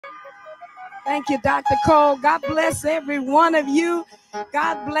Thank you, Dr. Cole. God bless every one of you.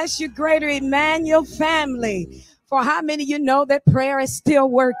 God bless you, Greater Emmanuel family. For how many of you know that prayer is still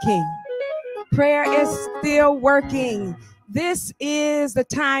working? Prayer is still working. This is the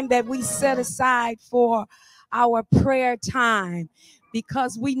time that we set aside for our prayer time,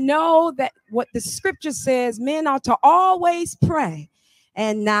 because we know that what the scripture says, men ought to always pray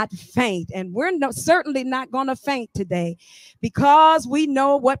and not faint. And we're certainly not going to faint today, because we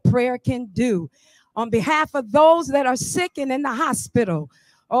know what prayer can do. On behalf of those that are sick and in the hospital,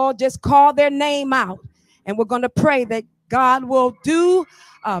 just call their name out, and we're going to pray that God will do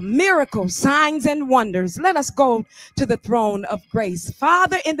miracles, signs, and wonders. Let us go to the throne of grace.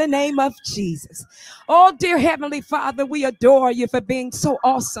 Father, in the name of Jesus. Oh, dear Heavenly Father, we adore you for being so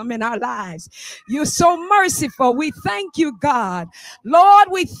awesome in our lives. You're so merciful. We thank you, God. Lord,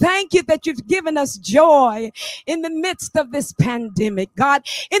 we thank you that you've given us joy in the midst of this pandemic. God,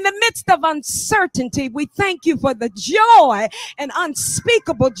 in the midst of uncertainty, we thank you for the joy and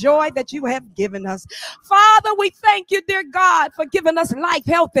unspeakable joy that you have given us. Father, we thank you, dear God, for giving us life,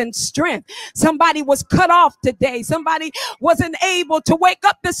 health, and strength. Somebody was cut off today. Somebody wasn't able to wake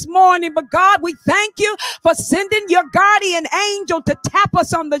up this morning. But God, we thank you for sending your guardian angel to tap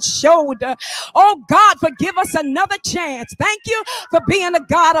us on the shoulder. Oh God, forgive us another chance. Thank you for being a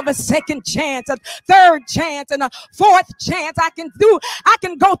God of a second chance, a third chance, and a fourth chance. I can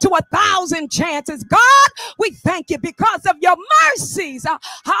go to 1,000 chances. God, we thank you because of your mercies.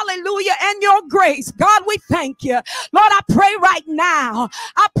 Hallelujah. And your grace. God, we thank you. Lord, I pray right now.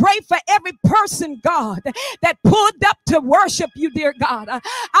 I pray for every person, God, that pulled up to worship you, dear God.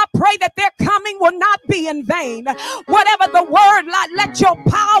 I pray that their coming will not be in vain. Whatever the word, let your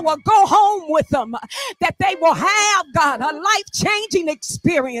power go home with them, that they will have, God, a life-changing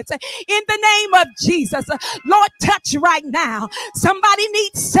experience in the name of Jesus. Lord, touch right now. Somebody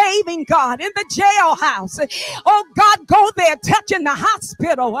needs saving, God, in the jailhouse. Oh, God, go there, touch in the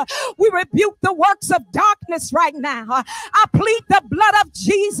hospital. We rebuke the works of darkness right now. I plead the blood of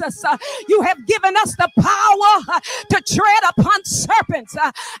Jesus. You have given us the power to tread upon serpents.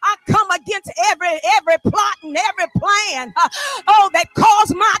 I come against every plot and every plan, that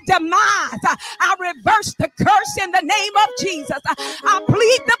caused my demise. I reverse the curse in the name of Jesus. I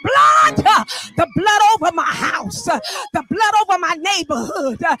plead the blood over my house, the blood over my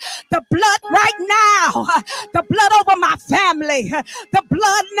neighborhood, the blood right now, the blood over my family, the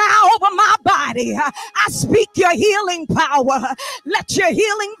blood now over my body. I speak your healing power. Let your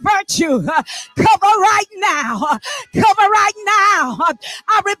healing virtue cover right now. Cover right now.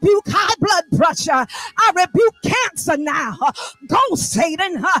 I rebuke high blood pressure. I rebuke cancer now. Go,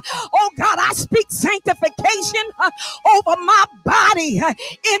 Satan. Oh God, I speak sanctification over my body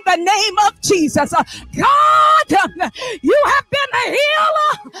in the name of Jesus. God, you have been a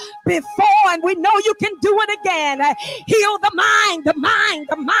healer before, and we know you can do it again. Heal the mind, the mind,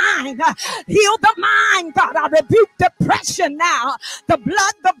 the mind. Heal the mind, God. I rebuke depression now. The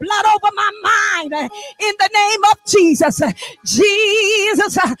blood over my mind in the name of Jesus.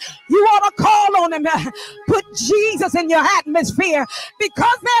 Jesus, you ought to call on him. Put Jesus in your atmosphere,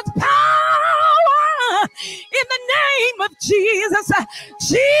 because there's power in the name of Jesus.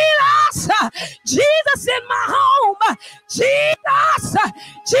 Jesus in my home. Jesus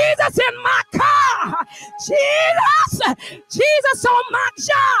in my car. Jesus on my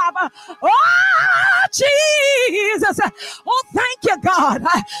job. Oh, Jesus. Oh, thank you, God.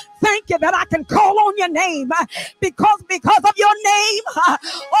 Thank you that I can call on your name, because of your name,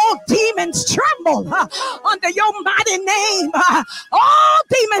 all demons tremble under your mighty name. All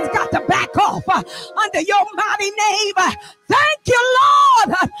demons got to back off under your mighty name. Thank you,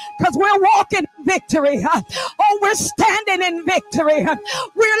 Lord, because we're walking in victory. Oh, we're standing in victory.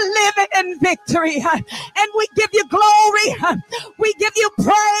 We're living in victory. And we give you glory. We give you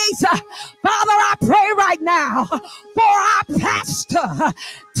praise. Father, I pray right now for our pastor.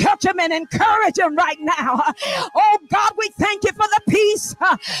 Touch him and encourage him right now. Oh, God, we thank you for the peace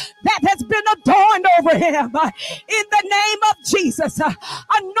that has been adorned over him. In the name of Jesus,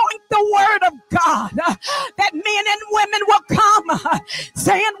 anoint the word of God, that men and women will come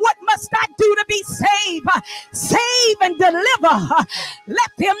saying, what must I do to be saved? Save and deliver.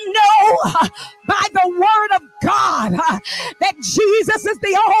 Let them know by the word of God that Jesus is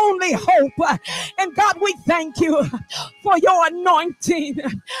the only hope. And God, we thank you for your anointing.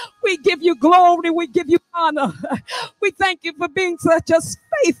 We give you glory. We give you honor. We thank you for being such a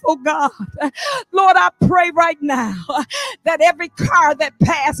faithful God. Lord, I pray right now that every car that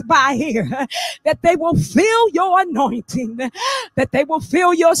passed by here, that they will feel your anointing, that they will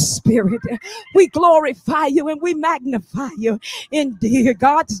feel your spirit. Spirit. We glorify you and we magnify you in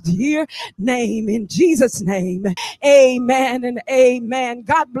God's dear name, in Jesus' name. Amen and amen.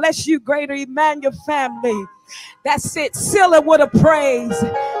 God bless you, Greater Emmanuel family. That's it. Seal it with a praise.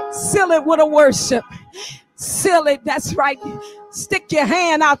 Seal it with a worship. Seal it. That's right. Stick your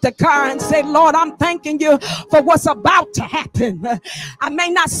hand out the car and say, Lord, I'm thanking you for what's about to happen. I may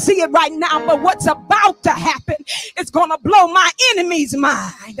not see it right now, but what's about to happen is going to blow my enemy's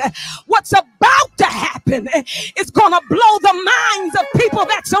mind. What's about to happen is going to blow the minds of people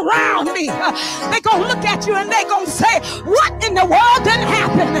that surround me. They're going to look at you and they're going to say, what in the world didn't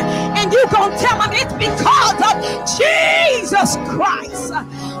happen? And you're going to tell them it's because of Jesus Christ.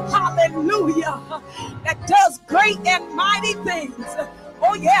 Hallelujah. That does great and mighty things.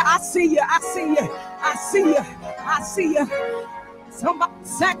 Oh yeah, I see you. I see you. I see you. I see you. Somebody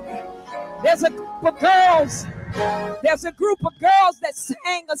sang. There's a group of girls. There's a group of girls that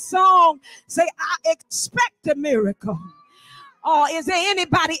sang a song. Say, I expect a miracle. Oh, is there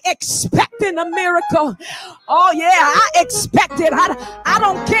anybody expecting a miracle? Oh, yeah, I expect it. I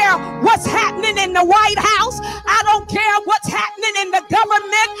don't care what's happening in the White House. I don't care what's happening in the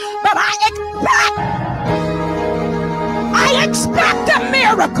government, but I expect a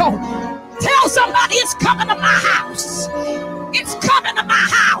miracle. Tell somebody it's coming to my house. It's coming to my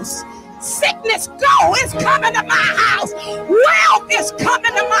house. Sickness, go. It's coming to my house. Wealth is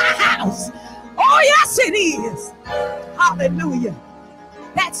coming to my house. Oh, yes, it is. Hallelujah.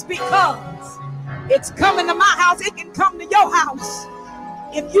 That's because it's coming to my house. It can come to your house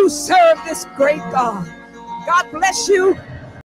if you serve this great God. God bless you.